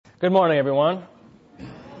Good morning, everyone.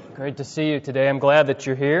 Great to see you today. I'm glad that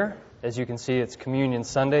you're here. As you can see, it's Communion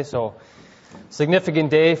Sunday, so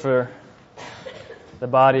significant day for the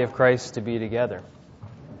body of Christ to be together.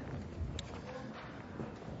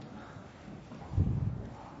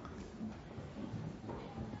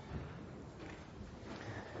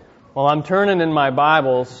 Well, I'm turning in my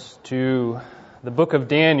Bibles to the book of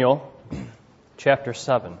Daniel, chapter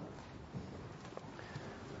 7.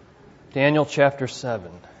 Daniel chapter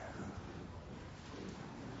 7.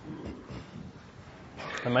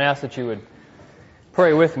 I'm going to ask that you would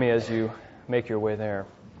pray with me as you make your way there.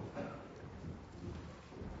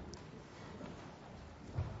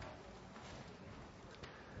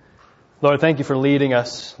 Lord, thank you for leading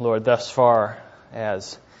us, Lord, thus far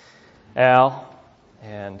as Al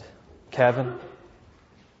and Kevin,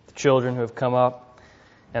 the children who have come up,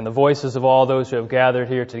 and the voices of all those who have gathered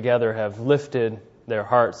here together have lifted their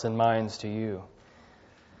hearts and minds to you.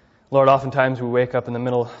 Lord, oftentimes we wake up in the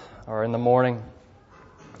middle or in the morning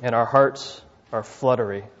and our hearts are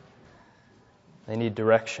fluttery. They need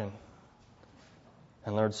direction.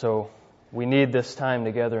 And Lord, so we need this time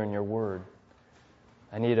together in your word.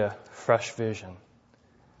 I need a fresh vision.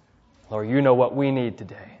 Lord, you know what we need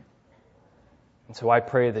today. And so I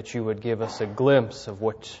pray that you would give us a glimpse of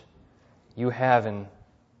what you have and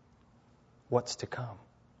what's to come.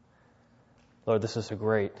 Lord, this is a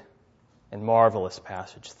great and marvelous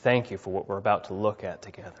passage. Thank you for what we're about to look at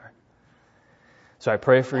together. So I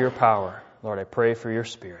pray for your power. Lord, I pray for your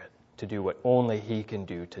Spirit to do what only He can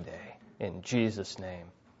do today. In Jesus' name.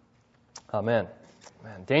 Amen.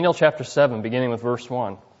 Amen. Daniel chapter 7, beginning with verse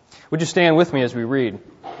 1. Would you stand with me as we read?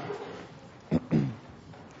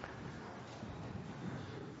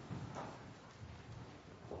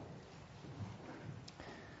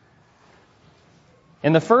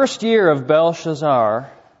 In the first year of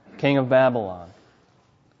Belshazzar, king of Babylon,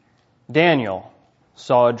 Daniel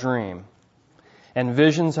saw a dream and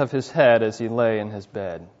visions of his head as he lay in his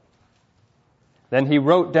bed. Then he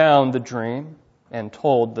wrote down the dream and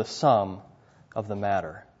told the sum of the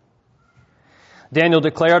matter. Daniel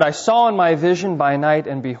declared, I saw in my vision by night,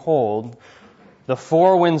 and behold, the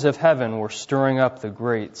four winds of heaven were stirring up the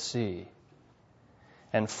great sea.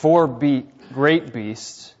 And four great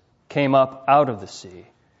beasts came up out of the sea,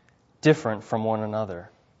 different from one another.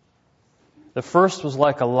 The first was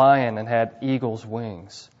like a lion and had eagle's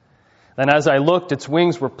wings. Then as I looked, its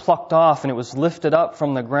wings were plucked off, and it was lifted up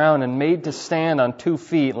from the ground and made to stand on 2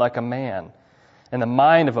 feet like a man. And the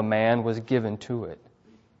mind of a man was given to it.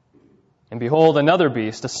 And behold, another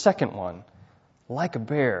beast, a second one, like a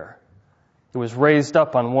bear. It was raised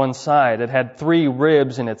up on one side. It had 3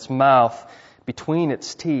 ribs in its mouth between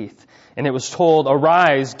its teeth. And it was told,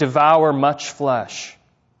 Arise, devour much flesh.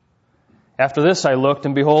 After this I looked,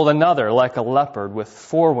 and behold, another, like a leopard, with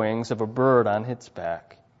 4 wings of a bird on its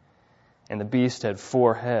back. And the beast had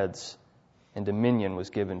 4 heads, and dominion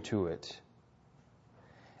was given to it.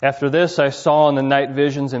 After this I saw in the night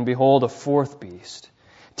visions, and behold, a 4th beast,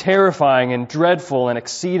 terrifying and dreadful and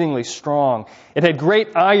exceedingly strong. It had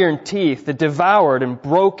great iron teeth that devoured and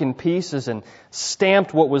broke in pieces and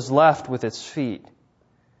stamped what was left with its feet.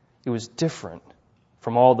 It was different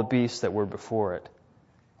from all the beasts that were before it,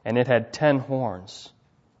 and it had 10 horns.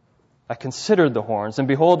 I considered the horns, and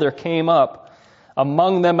behold, there came up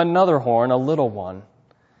among them another horn, a little one,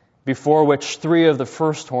 before which 3 of the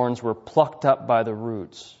first horns were plucked up by the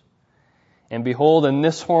roots. And behold, in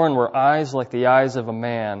this horn were eyes like the eyes of a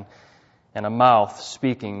man, and a mouth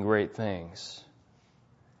speaking great things.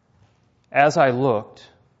 As I looked,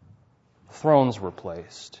 thrones were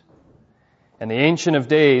placed, and the Ancient of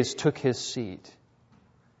Days took his seat.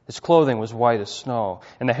 His clothing was white as snow,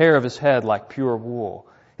 and the hair of his head like pure wool.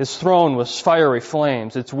 His throne was fiery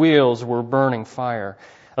flames. Its wheels were burning fire.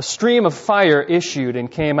 A stream of fire issued and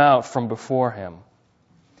came out from before him.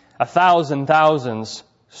 1,000 thousands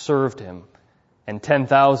served him, and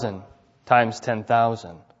 10,000 times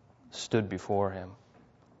 10,000 stood before him.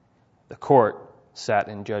 The court sat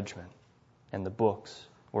in judgment, and the books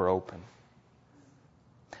were open.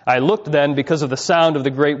 I looked then because of the sound of the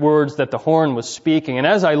great words that the horn was speaking, and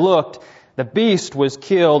as I looked, the beast was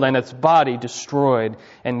killed and its body destroyed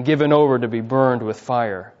and given over to be burned with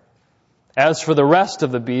fire. As for the rest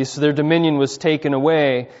of the beasts, their dominion was taken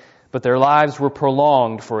away, but their lives were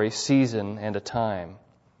prolonged for a season and a time.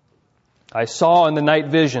 I saw in the night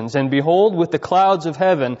visions, and behold, with the clouds of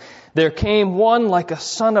heaven, there came one like a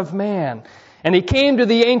son of man. And he came to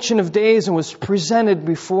the Ancient of Days and was presented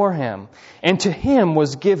before him. And to him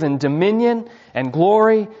was given dominion and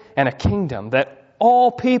glory and a kingdom, that all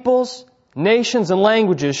peoples, nations, and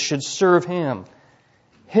languages should serve him.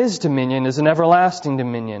 His dominion is an everlasting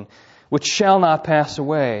dominion, which shall not pass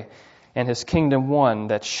away, and His kingdom one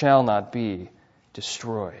that shall not be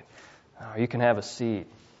destroyed. You can have a seat.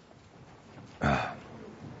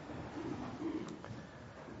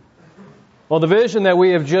 Well, the vision that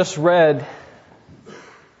we have just read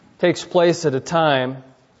takes place at a time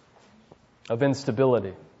of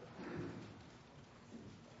instability.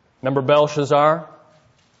 Remember Belshazzar?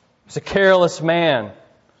 He's a careless man.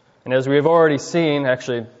 And as we have already seen,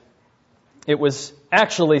 it was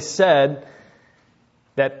actually said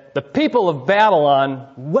that the people of Babylon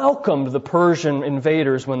welcomed the Persian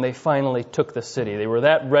invaders when they finally took the city. They were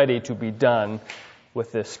that ready to be done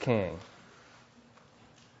with this king.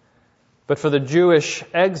 But for the Jewish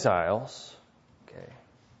exiles,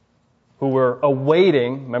 who were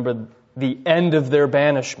awaiting, remember, the end of their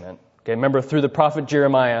banishment. Remember, through the prophet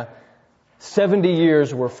Jeremiah, 70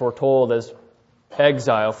 years were foretold as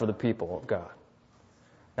exile for the people of God.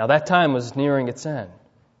 Now that time was nearing its end.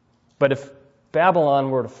 But if Babylon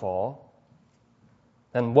were to fall,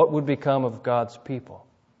 then what would become of God's people?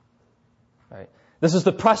 Right? This is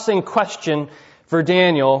the pressing question for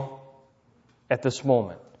Daniel at this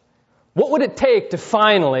moment. What would it take to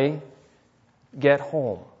finally get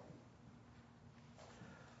home?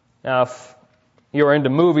 Now, if you're into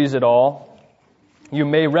movies at all, you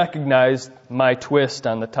may recognize my twist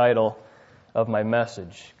on the title of my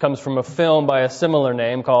message. It comes from a film by a similar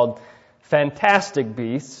name called Fantastic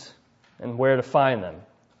Beasts and Where to Find Them.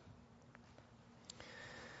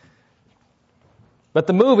 But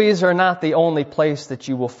the movies are not the only place that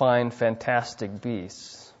you will find fantastic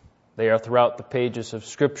beasts. They are throughout the pages of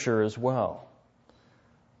Scripture as well.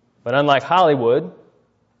 But unlike Hollywood,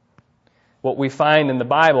 what we find in the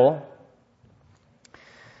Bible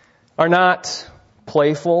are not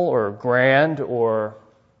playful or grand or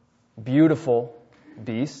beautiful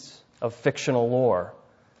beasts of fictional lore.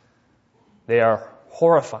 They are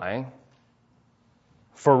horrifying,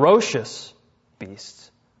 ferocious beasts.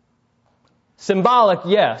 Symbolic,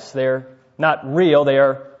 yes, they're not real, they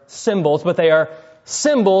are symbols, but they are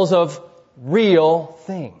symbols of real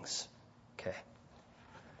things. Okay.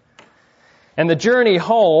 And the journey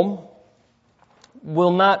home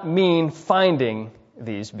will not mean finding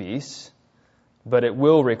these beasts, but it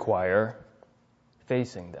will require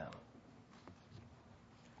facing them.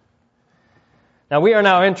 Now we are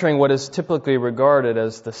now entering what is typically regarded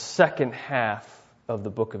as the second half of the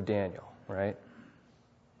book of Daniel, right?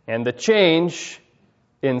 And the change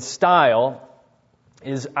in style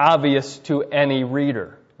is obvious to any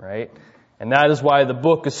reader, right? And that is why the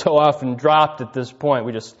book is so often dropped at this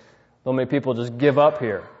point. So many people just give up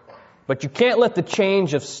here. But you can't let the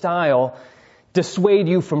change of style dissuade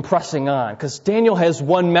you from pressing on, because Daniel has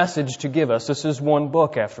one message to give us. This is one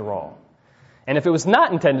book, after all. And if it was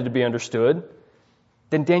not intended to be understood,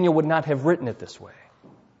 then Daniel would not have written it this way.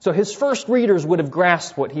 So his first readers would have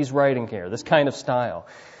grasped what he's writing here, this kind of style.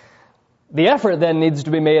 The effort then needs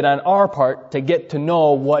to be made on our part to get to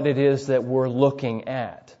know what it is that we're looking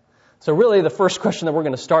at. So really the first question that we're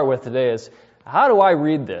going to start with today is, how do I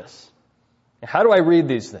read this? How do I read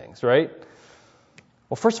these things, right?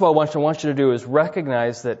 Well, first of all, what I want you to do is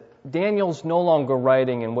recognize that Daniel's no longer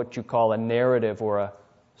writing in what you call a narrative or a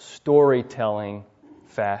storytelling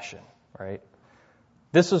fashion, right?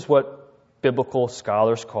 This is what biblical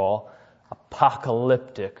scholars call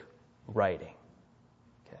apocalyptic writing.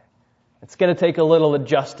 It's going to take a little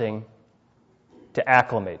adjusting to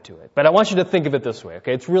acclimate to it. But I want you to think of it this way,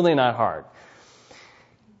 okay? It's really not hard.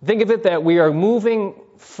 Think of it that we are moving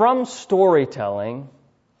from storytelling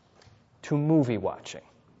to movie watching.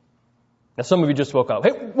 Now, some of you just woke up.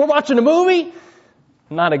 Hey, we're watching a movie?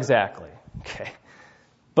 Not exactly, okay?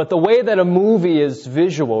 But the way that a movie is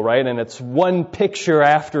visual, right, and it's one picture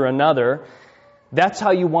after another, that's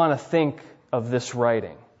how you want to think of this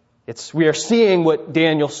writing. We are seeing what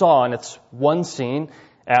Daniel saw, and it's one scene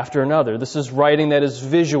after another. This is writing that is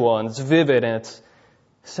visual, and it's vivid, and it's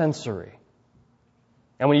sensory.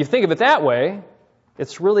 And when you think of it that way,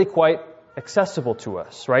 it's really quite accessible to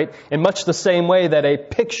us, right? In much the same way that a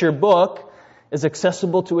picture book is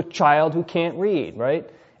accessible to a child who can't read, right?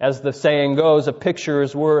 As the saying goes, a picture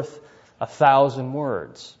is worth 1,000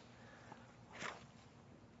 words.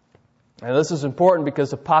 And this is important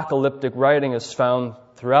because apocalyptic writing is found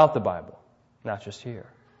throughout the Bible, not just here.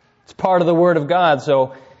 It's part of the Word of God,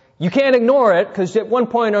 so you can't ignore it, because at one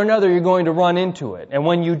point or another you're going to run into it. And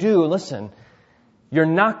when you do, listen, you're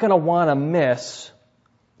not going to want to miss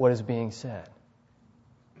what is being said.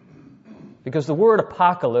 Because the word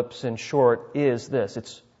apocalypse, in short, is this.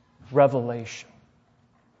 It's revelation.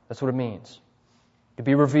 That's what it means. To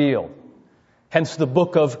be revealed. Hence the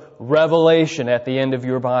book of Revelation at the end of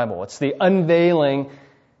your Bible. It's the unveiling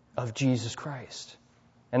of Jesus Christ.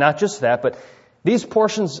 And not just that, but these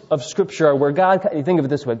portions of Scripture are where God, you think of it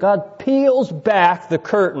this way, God peels back the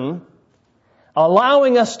curtain,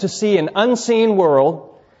 allowing us to see an unseen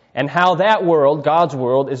world and how that world, God's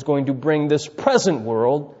world, is going to bring this present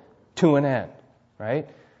world to an end. Right?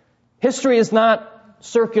 History is not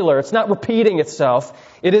circular. It's not repeating itself.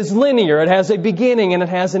 It is linear. It has a beginning and it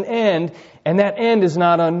has an end, and that end is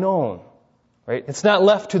not unknown. Right? It's not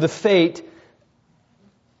left to the fate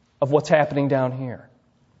of what's happening down here.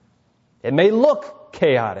 It may look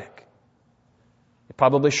chaotic. It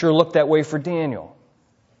probably sure looked that way for Daniel.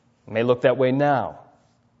 It may look that way now.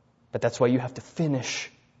 But that's why you have to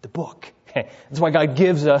finish the book. That's why God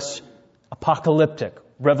gives us apocalyptic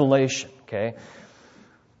revelation. Okay?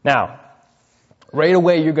 Now, right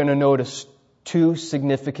away you're going to notice two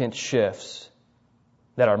significant shifts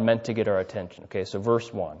that are meant to get our attention. Okay, so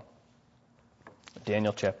verse 1,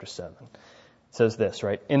 Daniel chapter 7, says this,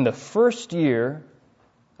 right? In the first year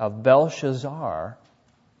of Belshazzar,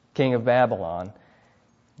 king of Babylon,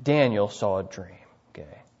 Daniel saw a dream.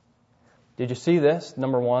 Okay. Did you see this?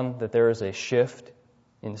 Number one, that there is a shift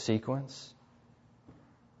in sequence.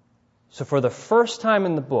 So for the first time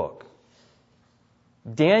in the book,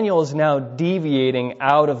 Daniel is now deviating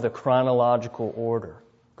out of the chronological order.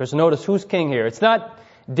 Because notice who's king here. It's not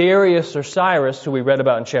Darius or Cyrus, who we read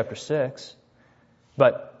about in chapter 6,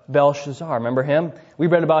 but Belshazzar. Remember him? We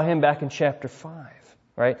read about him back in chapter 5.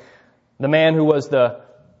 Right? The man who was the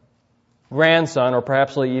grandson, or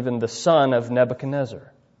perhaps even the son of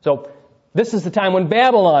Nebuchadnezzar. So this is the time when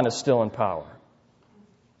Babylon is still in power.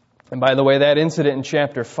 And by the way, that incident in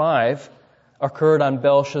chapter 5 occurred on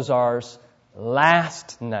Belshazzar's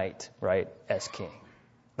last night, right, as king.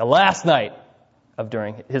 The last night of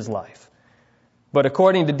during his life. But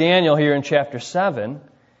according to Daniel here in chapter 7,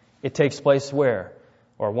 it takes place where?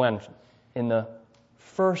 Or when? In the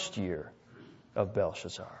first year of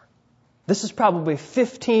Belshazzar. This is probably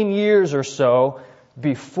 15 years or so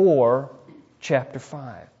before chapter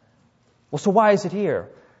 5. Well, so why is it here?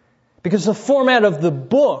 Because the format of the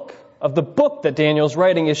book that Daniel's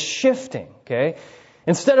writing is shifting, okay?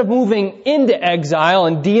 Instead of moving into exile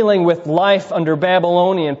and dealing with life under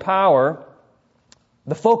Babylonian power,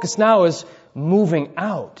 the focus now is moving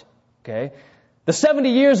out, okay? The 70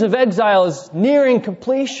 years of exile is nearing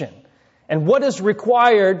completion. And what is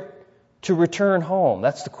required to return home?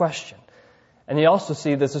 That's the question. And you also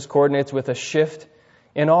see this coordinates with a shift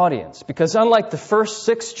in audience. Because unlike the first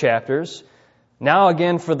 6 chapters, now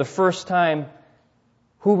again for the first time,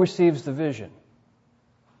 who receives the vision?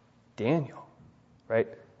 Daniel, right?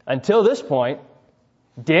 Until this point,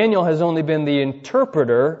 Daniel has only been the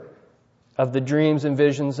interpreter of the dreams and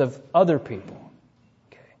visions of other people.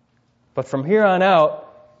 Okay. But from here on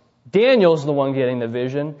out, Daniel's the one getting the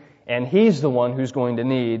vision, and he's the one who's going to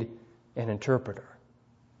need an interpreter.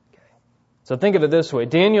 Okay. So think of it this way.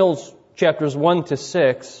 Daniel's chapters 1 to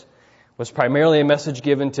 6 was primarily a message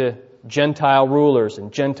given to Gentile rulers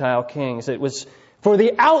and Gentile kings. It was for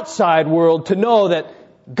the outside world to know that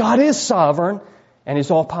God is sovereign and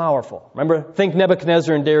He's all-powerful. Remember, think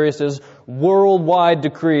Nebuchadnezzar and Darius' worldwide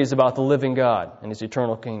decrees about the living God and His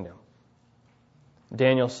eternal kingdom.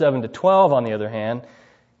 Daniel 7 to 12, on the other hand,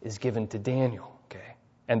 is given to Daniel. Okay,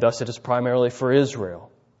 and thus it is primarily for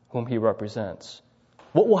Israel, whom he represents.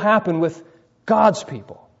 What will happen with God's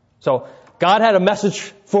people? So, God had a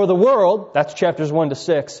message for the world, that's chapters 1 to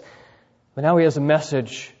 6, but now He has a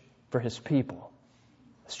message for His people.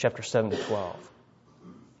 That's chapter 7 to 12.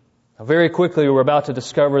 Now, very quickly, we're about to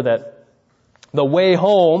discover that the way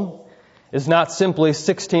home is not simply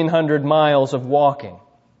 1,600 miles of walking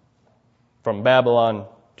from Babylon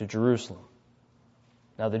to Jerusalem.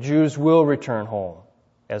 Now, the Jews will return home,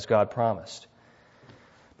 as God promised.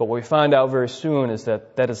 But what we find out very soon is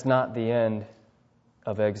that that is not the end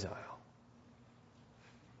of exile.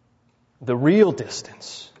 The real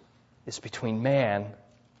distance is between man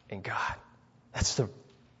and God. That's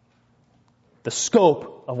the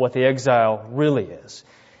scope of what the exile really is.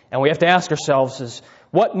 And we have to ask ourselves is,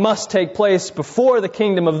 what must take place before the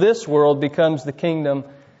kingdom of this world becomes the kingdom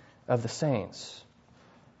of the saints?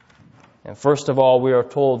 And first of all, we are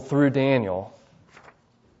told through Daniel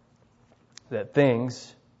that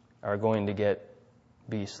things are going to get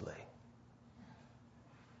beastly.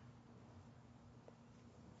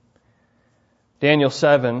 Daniel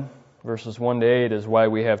 7, verses 1 to 8 is why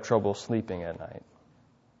we have trouble sleeping at night.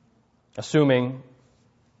 Assuming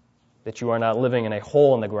that you are not living in a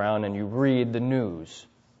hole in the ground and you read the news.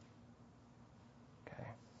 Okay.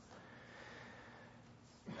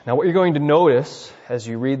 Now, what you're going to notice as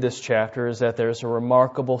you read this chapter is that there's a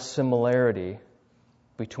remarkable similarity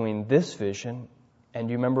between this vision and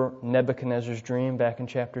you remember Nebuchadnezzar's dream back in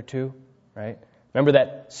chapter 2, right? Remember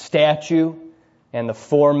that statue and the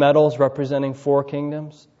four metals representing four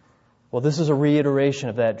kingdoms? Well, this is a reiteration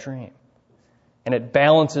of that dream. And it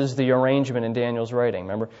balances the arrangement in Daniel's writing.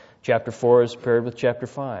 Remember, chapter 4 is paired with chapter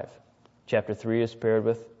 5. Chapter 3 is paired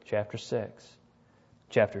with chapter 6.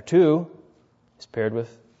 Chapter 2 is paired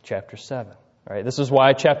with chapter 7. Right? This is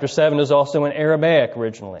why chapter 7 is also in Aramaic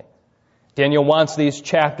originally. Daniel wants these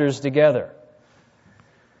chapters together.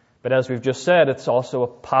 But as we've just said, it's also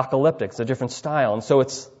apocalyptic. It's a different style. And so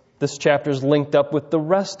this chapter is linked up with the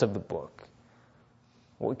rest of the book.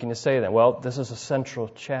 What can you say then? Well, this is a central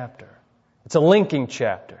chapter. It's a linking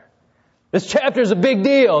chapter. This chapter is a big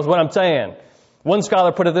deal, is what I'm saying. One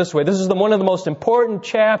scholar put it this way. This is one of the most important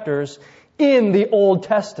chapters in the Old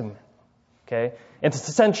Testament. Okay? It's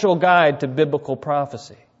a central guide to biblical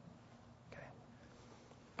prophecy.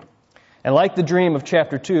 Okay? And like the dream of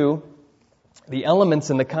chapter 2, the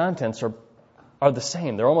elements and the contents are the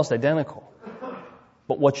same. They're almost identical.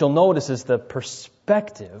 But what you'll notice is the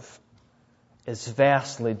perspective is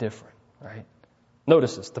vastly different. Right?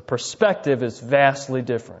 Notice this. The perspective is vastly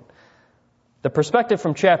different. The perspective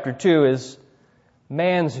from chapter 2 is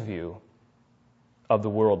man's view of the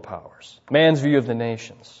world powers. Man's view of the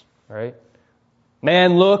nations. Right?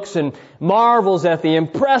 Man looks and marvels at the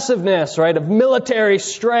impressiveness, right, of military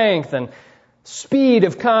strength and speed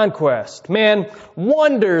of conquest. Man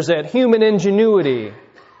wonders at human ingenuity.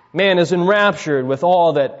 Man is enraptured with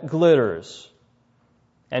all that glitters.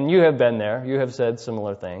 And you have been there. You have said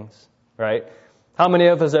similar things, right? How many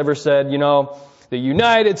of us ever said, the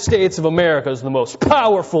United States of America is the most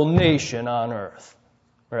powerful nation on earth,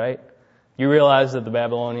 right? You realize that the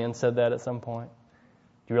Babylonians said that at some point?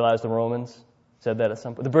 Do you realize the Romans said that at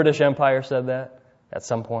some point? The British Empire said that at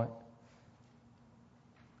some point?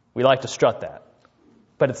 We like to strut that.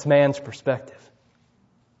 But it's man's perspective.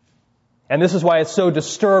 And this is why it's so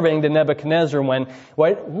disturbing to Nebuchadnezzar when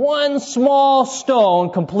one small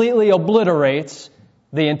stone completely obliterates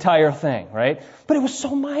the entire thing, right? But it was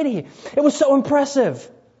so mighty. It was so impressive.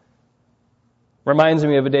 Reminds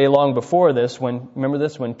me of a day long before this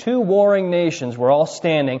when two warring nations were all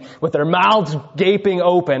standing with their mouths gaping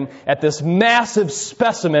open at this massive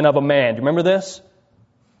specimen of a man. Do you remember this?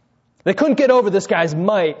 They couldn't get over this guy's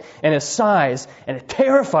might and his size, and it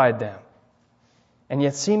terrified them. And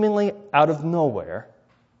yet seemingly out of nowhere,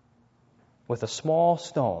 with a small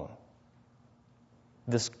stone,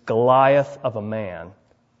 this Goliath of a man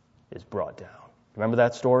is brought down. Remember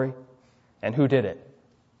that story? And who did it?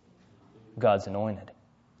 God's anointed.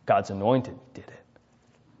 God's anointed did it.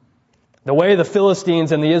 The way the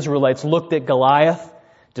Philistines and the Israelites looked at Goliath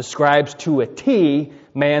describes to a T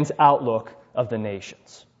man's outlook of the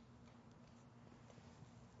nations.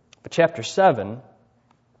 But chapter 7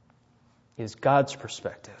 is God's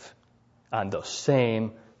perspective on the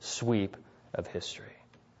same sweep of history.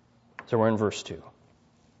 So we're in verse 2.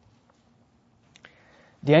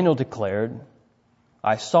 Daniel declared,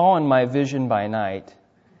 I saw in my vision by night,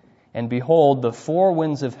 and behold, the four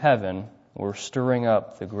winds of heaven were stirring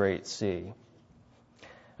up the great sea.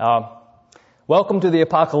 Welcome to the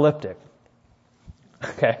apocalyptic.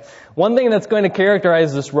 Okay. One thing that's going to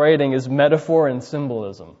characterize this writing is metaphor and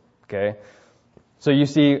symbolism. Okay. So you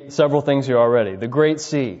see several things here already. The great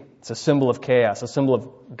sea, it's a symbol of chaos, a symbol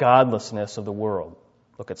of godlessness of the world.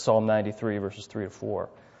 Look at Psalm 93, verses 3 to 4.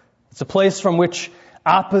 It's a place from which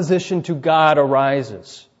opposition to God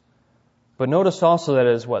arises. But notice also that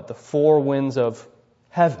it is what? The four winds of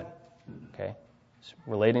heaven. Okay? It's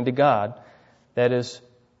relating to God. That is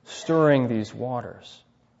stirring these waters.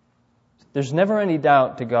 There's never any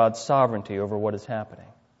doubt to God's sovereignty over what is happening.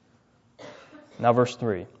 Now verse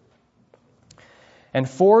 3. And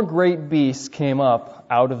four great beasts came up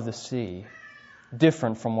out of the sea,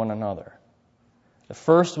 different from one another. The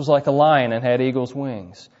first was like a lion and had eagle's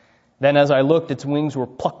wings. Then as I looked, its wings were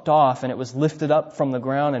plucked off, and it was lifted up from the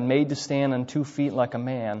ground and made to stand on 2 feet like a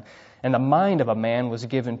man. And the mind of a man was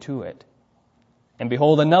given to it. And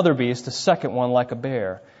behold, another beast, a second one like a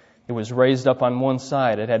bear. It was raised up on one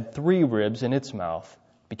side. It had 3 ribs in its mouth,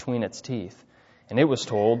 between its teeth. And it was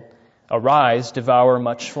told, Arise, devour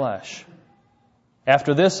much flesh.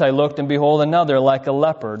 After this I looked, and behold, another like a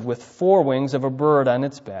leopard, with 4 wings of a bird on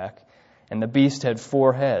its back. And the beast had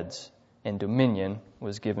 4 heads, and dominion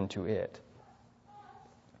was given to it.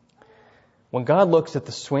 When God looks at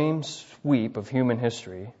the sweep of human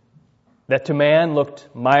history, that to man looked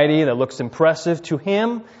mighty, that looks impressive, to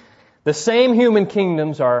him, the same human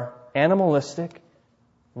kingdoms are animalistic,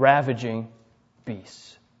 ravaging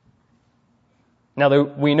beasts. Now,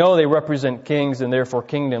 we know they represent kings and therefore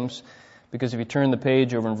kingdoms, because if you turn the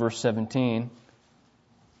page over in verse 17,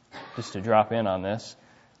 just to drop in on this,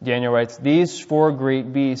 Daniel writes, "These four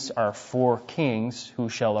great beasts are four kings who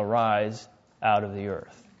shall arise out of the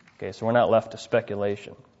earth." Okay, so we're not left to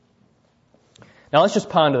speculation. Now let's just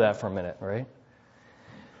ponder that for a minute, right?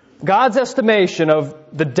 God's estimation of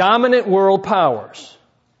the dominant world powers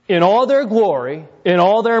in all their glory, in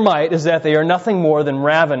all their might, is that they are nothing more than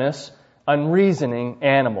ravenous, unreasoning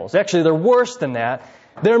animals. Actually, they're worse than that.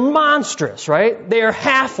 They're monstrous, right? They are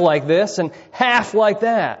half like this and half like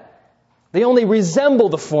that. They only resemble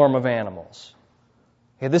the form of animals.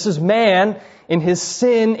 Okay, this is man in his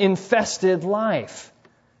sin-infested life.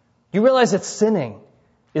 You realize that sinning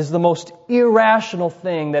is the most irrational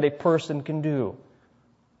thing that a person can do.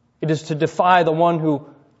 It is to defy the one who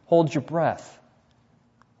holds your breath.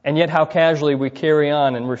 And yet how casually we carry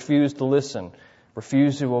on and refuse to listen,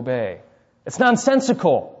 refuse to obey. It's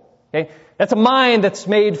nonsensical. Okay? That's a mind that's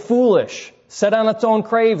made foolish, set on its own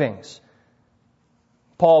cravings.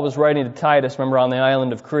 Paul was writing to Titus, remember, on the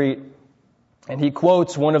island of Crete, and he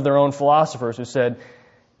quotes one of their own philosophers who said,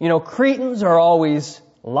 Cretans are always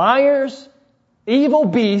liars, evil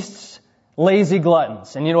beasts, lazy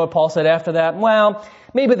gluttons. And you know what Paul said after that? Well,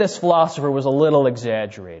 maybe this philosopher was a little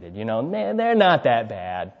exaggerated. They're not that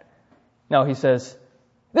bad. No, he says,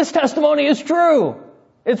 this testimony is true.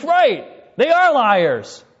 It's right. They are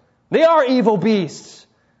liars. They are evil beasts.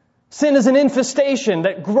 Sin is an infestation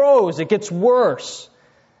that grows. It gets worse.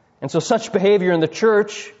 And so such behavior in the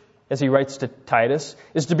church, as he writes to Titus,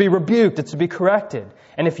 is to be rebuked. It's to be corrected.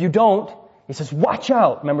 And if you don't, he says, watch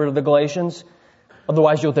out, remember the Galatians?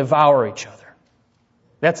 Otherwise you'll devour each other.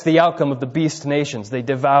 That's the outcome of the beast nations. They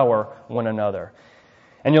devour one another.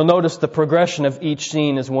 And you'll notice the progression of each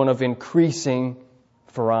scene is one of increasing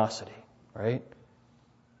ferocity, right?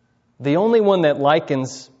 The only one that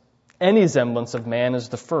likens any semblance of man is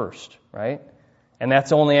the first, right? And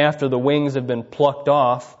that's only after the wings have been plucked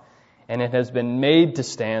off and it has been made to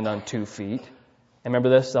stand on 2 feet. And remember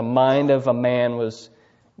this, the mind of a man was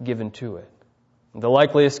given to it. The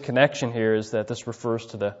likeliest connection here is that this refers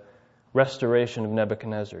to the restoration of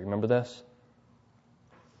Nebuchadnezzar. Remember this?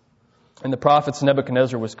 In the prophets,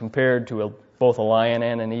 Nebuchadnezzar was compared to both a lion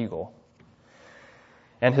and an eagle.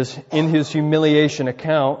 And in his humiliation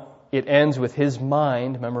account, it ends with his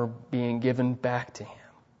mind, remember, being given back to him.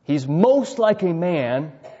 He's most like a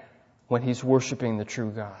man when he's worshiping the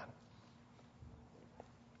true God.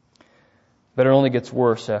 But it only gets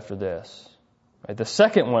worse after this. Right? The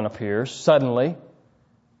second one appears suddenly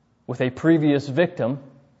with a previous victim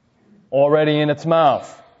already in its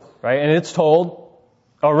mouth. Right? And it's told,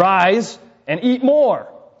 arise and eat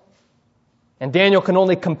more. And Daniel can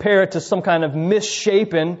only compare it to some kind of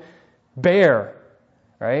misshapen bear.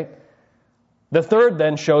 Right? The third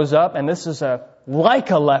then shows up, and this is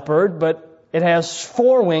like a leopard, but it has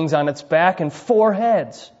 4 wings on its back and 4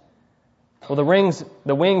 heads. Well,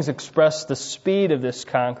 the wings express the speed of this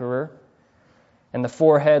conqueror, and the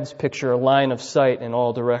 4 heads picture a line of sight in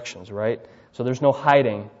all directions, right? So there's no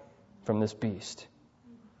hiding from this beast.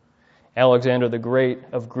 Alexander the Great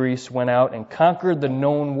of Greece went out and conquered the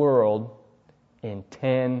known world in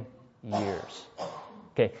 10 years.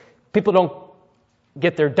 Okay, people don't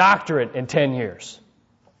get their doctorate in 10 years.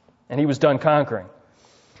 And he was done conquering.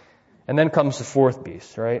 And then comes the 4th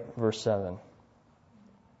beast, right? Verse 7.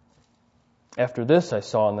 After this I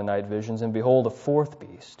saw in the night visions, and behold, a 4th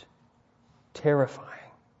beast, terrifying,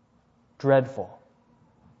 dreadful,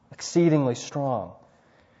 exceedingly strong.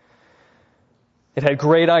 It had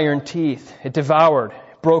great iron teeth. It devoured,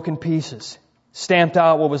 broke in pieces, stamped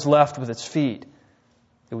out what was left with its feet.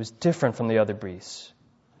 It was different from the other beasts.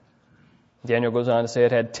 Daniel goes on to say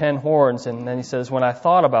it had 10 horns, and then he says, when I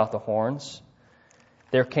thought about the horns,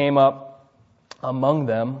 there came up among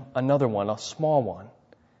them another one, a small one,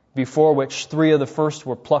 before which 3 of the first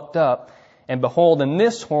were plucked up. And behold, in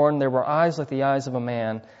this horn there were eyes like the eyes of a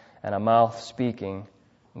man, and a mouth speaking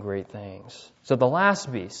great things. So the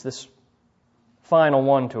last beast, this final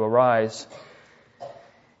one to arise,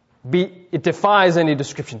 it defies any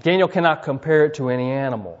description. Daniel cannot compare it to any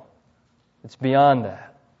animal. It's beyond that.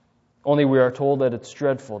 Only we are told that it's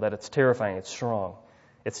dreadful, that it's terrifying, it's strong.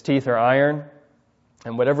 Its teeth are iron,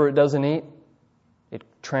 and whatever it doesn't eat, it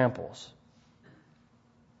tramples.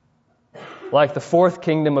 Like the 4th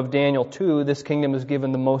kingdom of Daniel 2, this kingdom is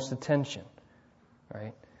given the most attention.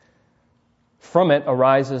 Right? From it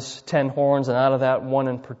arises 10 horns, and out of that, 1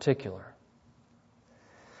 in particular.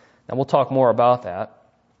 Now we'll talk more about that.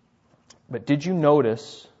 But did you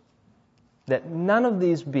notice that none of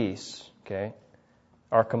these beasts,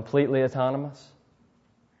 are completely autonomous?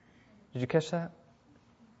 Did you catch that?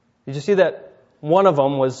 Did you see that one of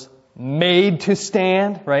them was made to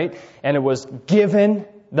stand, right? And it was given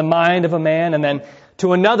the mind of a man. And then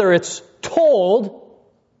to another it's told,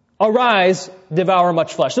 arise, devour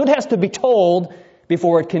much flesh. So it has to be told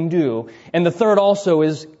before it can do. And the third also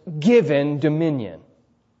is given dominion.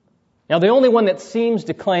 Now the only one that seems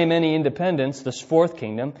to claim any independence, this fourth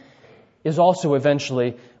kingdom, is also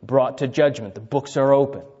eventually brought to judgment. The books are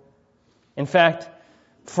open. In fact,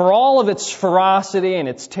 for all of its ferocity and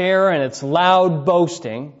its terror and its loud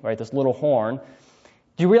boasting, right, this little horn,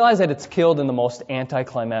 do you realize that it's killed in the most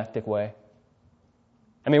anticlimactic way?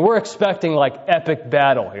 I mean, we're expecting like epic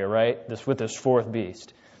battle here, right? With this fourth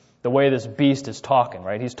beast. The way this beast is talking,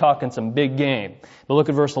 right? He's talking some big game. But look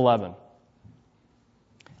at verse 11.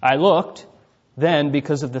 I looked then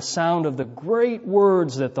because of the sound of the great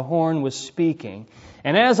words that the horn was speaking.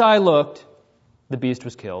 And as I looked, the beast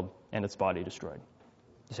was killed and its body destroyed.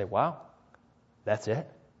 You say, wow, that's it?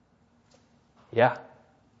 Yeah.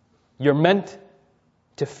 You're meant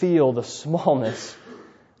to feel the smallness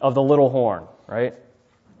of the little horn, right?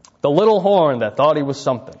 The little horn that thought he was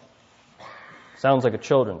something. Sounds like a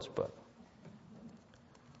children's book.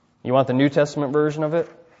 You want the New Testament version of it?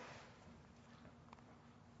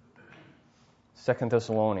 2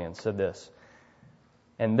 Thessalonians said this,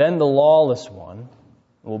 and then the lawless one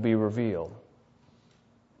will be revealed,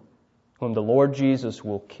 whom the Lord Jesus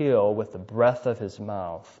will kill with the breath of his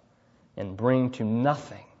mouth and bring to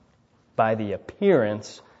nothing by the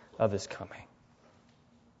appearance of his coming.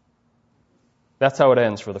 That's how it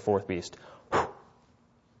ends for the fourth beast. You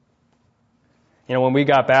know, when we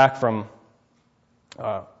got back from,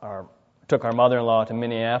 took our mother-in-law to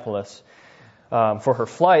Minneapolis for her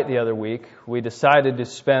flight the other week, we decided to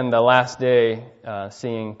spend the last day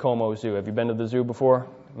seeing Como Zoo. Have you been to the zoo before,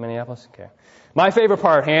 Minneapolis? Okay. My favorite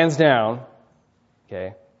part, hands down,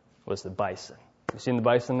 okay, was the bison. You seen the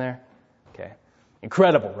bison there? Okay.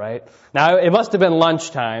 Incredible, right? Now, it must have been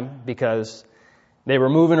lunchtime because they were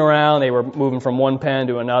moving around, they were moving from one pen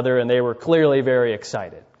to another, and they were clearly very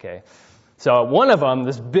excited, okay? So one of them,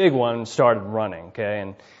 this big one, started running,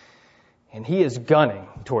 okay? And he is gunning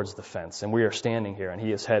towards the fence, and we are standing here, and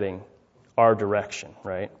he is heading our direction,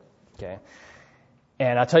 right? Okay.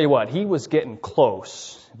 And I tell you what, he was getting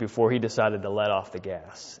close before he decided to let off the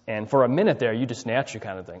gas. And for a minute there, you just naturally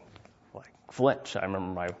kind of think, like, flinch. I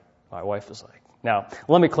remember my wife was like, now,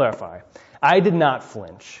 let me clarify. I did not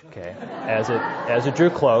flinch, okay, as it drew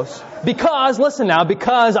close. Because, listen now,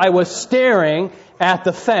 because I was staring at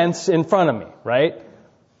the fence in front of me, right?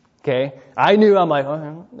 Okay, I knew, I'm like,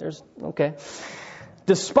 oh, okay.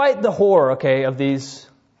 Despite the horror, okay, of these,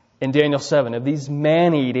 in Daniel 7, of these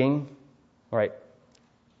man-eating, right,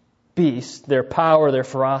 beasts, their power, their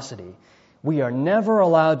ferocity, we are never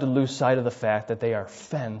allowed to lose sight of the fact that they are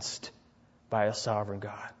fenced by a sovereign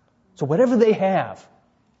God. So whatever they have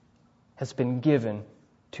has been given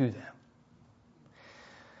to them.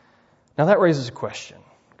 Now that raises a question,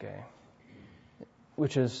 okay,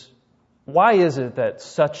 which is, why is it that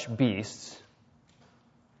such beasts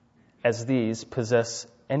as these possess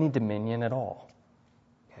any dominion at all?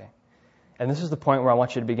 Okay. And this is the point where I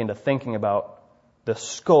want you to begin to thinking about the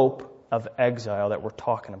scope of exile that we're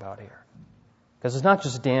talking about here. Because it's not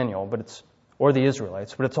just Daniel, or the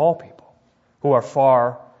Israelites, but it's all people who are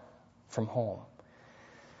far from home.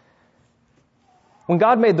 When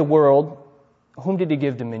God made the world, whom did he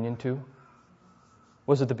give dominion to?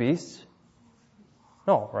 Was it the beasts?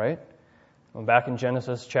 No, right? Well, back in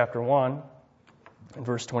Genesis chapter 1, in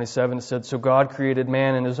verse 27, it said, so God created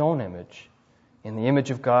man in his own image. In the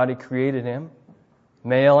image of God he created him.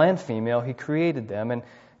 Male and female he created them. And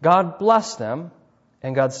God blessed them.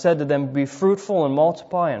 And God said to them, be fruitful and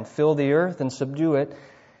multiply and fill the earth and subdue it.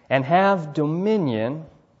 And have dominion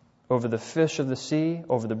over the fish of the sea,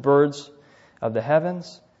 over the birds of the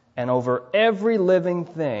heavens, and over every living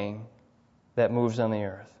thing that moves on the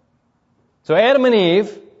earth. So Adam and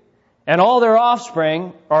Eve and all their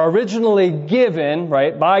offspring are originally given,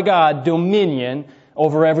 right, by God, dominion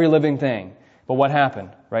over every living thing. But what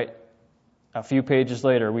happened, right? A few pages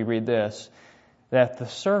later, we read this, that the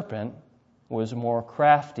serpent was more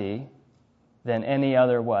crafty than any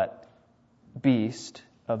other, what? Beast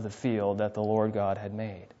of the field that the Lord God had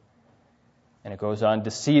made. And it goes on,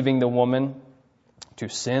 deceiving the woman to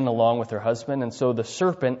sin along with her husband. And so the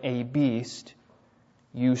serpent, a beast,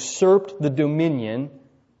 usurped the dominion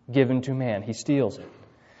given to man. He steals it.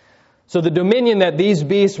 So the dominion that these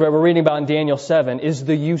beasts, where we're reading about in Daniel 7, is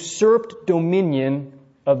the usurped dominion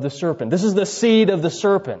of the serpent. This is the seed of the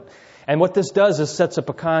serpent. And what this does is sets up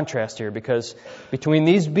a contrast here, because between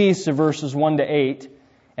these beasts of verses 1 to 8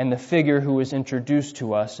 and the figure who is introduced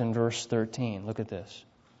to us in verse 13, look at this.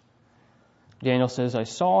 Daniel says, I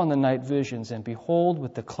saw in the night visions, and behold,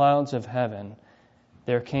 with the clouds of heaven,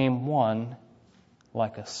 there came one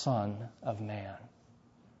like a son of man.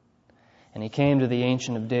 And he came to the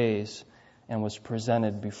Ancient of Days and was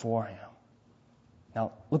presented before him.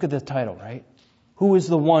 Now, look at the title, right? Who is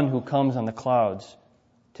the one who comes on the clouds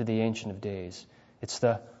to the Ancient of Days? It's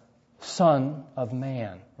the Son of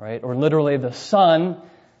Man, right? Or literally the son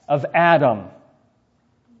of Adam.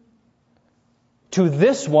 To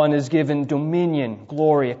this one is given dominion,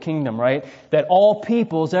 glory, a kingdom, right? That all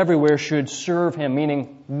peoples everywhere should serve him,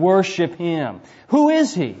 meaning worship him. Who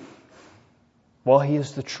is he? Well, he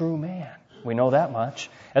is the true man. We know that much.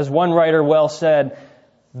 As one writer well said,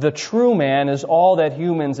 the true man is all that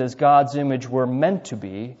humans as God's image were meant to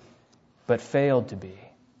be, but failed to be.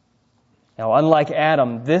 Now, unlike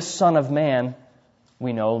Adam, this Son of Man,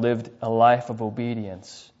 we know, lived a life of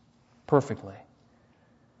obedience perfectly.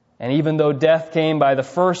 And even though death came by the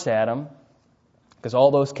first Adam, because all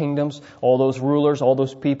those kingdoms, all those rulers, all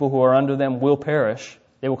those people who are under them will perish,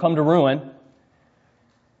 they will come to ruin,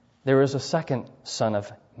 there is a second Son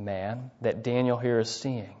of Man that Daniel here is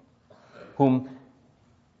seeing, whom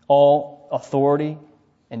all authority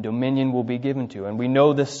and dominion will be given to. And we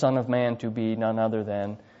know this Son of Man to be none other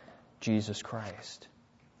than Jesus Christ.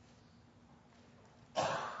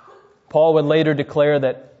 Paul would later declare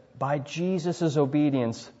that by Jesus'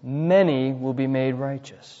 obedience, many will be made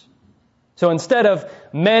righteous. So instead of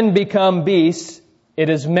men become beasts, it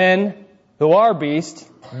is men who are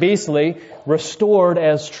beastly, restored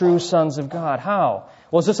as true sons of God. How?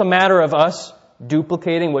 Well, is this a matter of us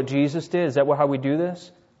duplicating what Jesus did? Is that how we do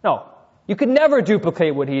this? No. You could never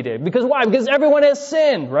duplicate what he did. Because why? Because everyone has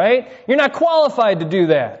sinned, right? You're not qualified to do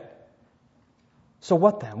that. So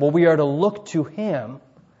what then? Well, we are to look to him,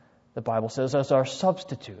 the Bible says, as our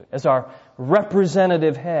substitute, as our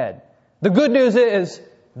representative head. The good news is,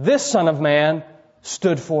 this Son of Man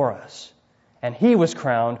stood for us. And he was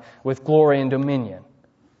crowned with glory and dominion.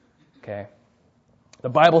 Okay? The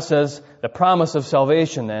Bible says the promise of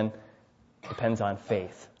salvation then depends on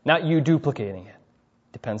faith. Not you duplicating it.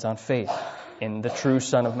 Depends on faith in the true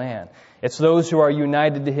Son of Man. It's those who are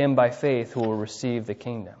united to him by faith who will receive the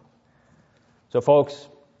kingdom. So folks,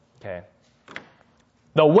 okay,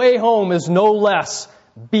 the way home is no less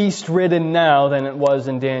beast-ridden now than it was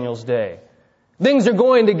in Daniel's day. Things are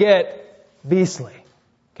going to get beastly.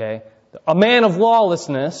 Okay? A man of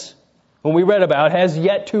lawlessness, whom we read about, has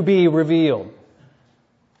yet to be revealed.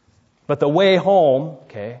 But the way home,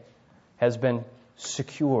 okay, has been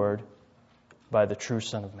secured by the true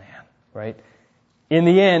Son of Man, right? In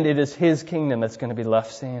the end, it is his kingdom that's going to be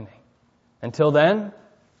left standing. Until then,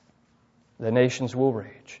 the nations will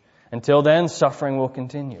rage. Until then, suffering will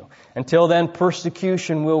continue. Until then,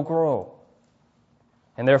 persecution will grow.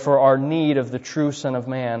 And therefore, our need of the true Son of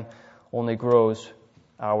Man only grows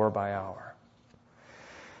hour by hour.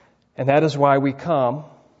 And that is why we come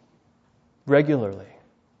regularly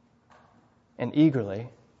and eagerly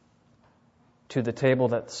to the table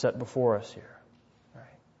that's set before us here. Right?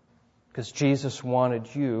 Because Jesus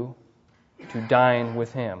wanted you to dine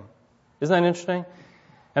with him. Isn't that interesting?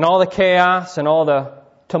 And all the chaos and all the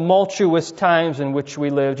tumultuous times in which we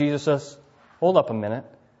live, Jesus says, hold up a minute.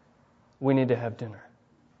 We need to have dinner.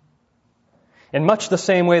 In much the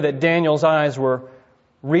same way that Daniel's eyes were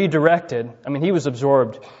redirected, I mean, he was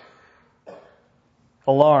absorbed,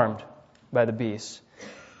 alarmed by the beasts.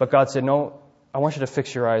 But God said, no, I want you to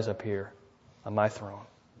fix your eyes up here on my throne.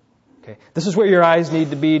 Okay, this is where your eyes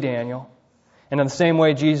need to be, Daniel. And in the same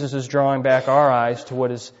way, Jesus is drawing back our eyes to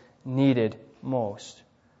what is needed most.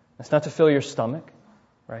 It's not to fill your stomach,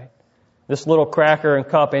 right? This little cracker and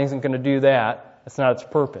cup isn't going to do that. That's not its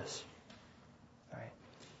purpose. Right?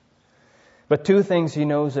 But two things he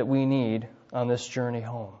knows that we need on this journey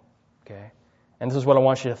home. Okay? And this is what I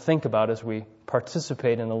want you to think about as we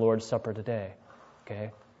participate in the Lord's Supper today.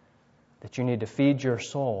 Okay? That you need to feed your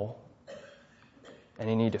soul and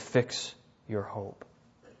you need to fix your hope.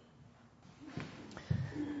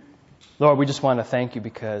 Lord, we just want to thank you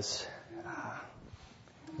because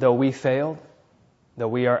though we failed, though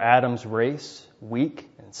we are Adam's race, weak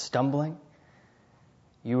and stumbling,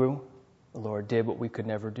 you, Lord, did what we could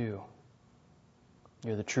never do.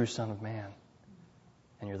 You're the true Son of Man,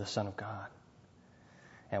 and you're the Son of God.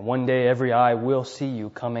 And one day every eye will see you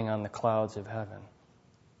coming on the clouds of heaven,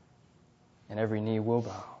 and every knee will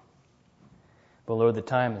bow. But Lord, the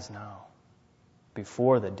time is now,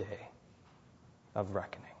 before the day of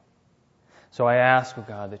reckoning. So I ask, oh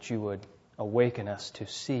God, that you would awaken us to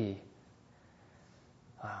see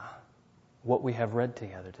what we have read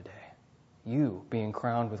together today. You being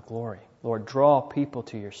crowned with glory. Lord, draw people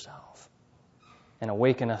to yourself. and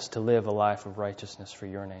awaken us to live a life of righteousness for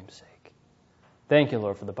your name's sake. Thank you,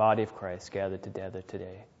 Lord, for the body of Christ gathered together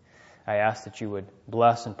today. I ask that you would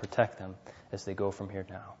bless and protect them as they go from here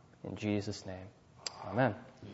now. In Jesus' name, amen.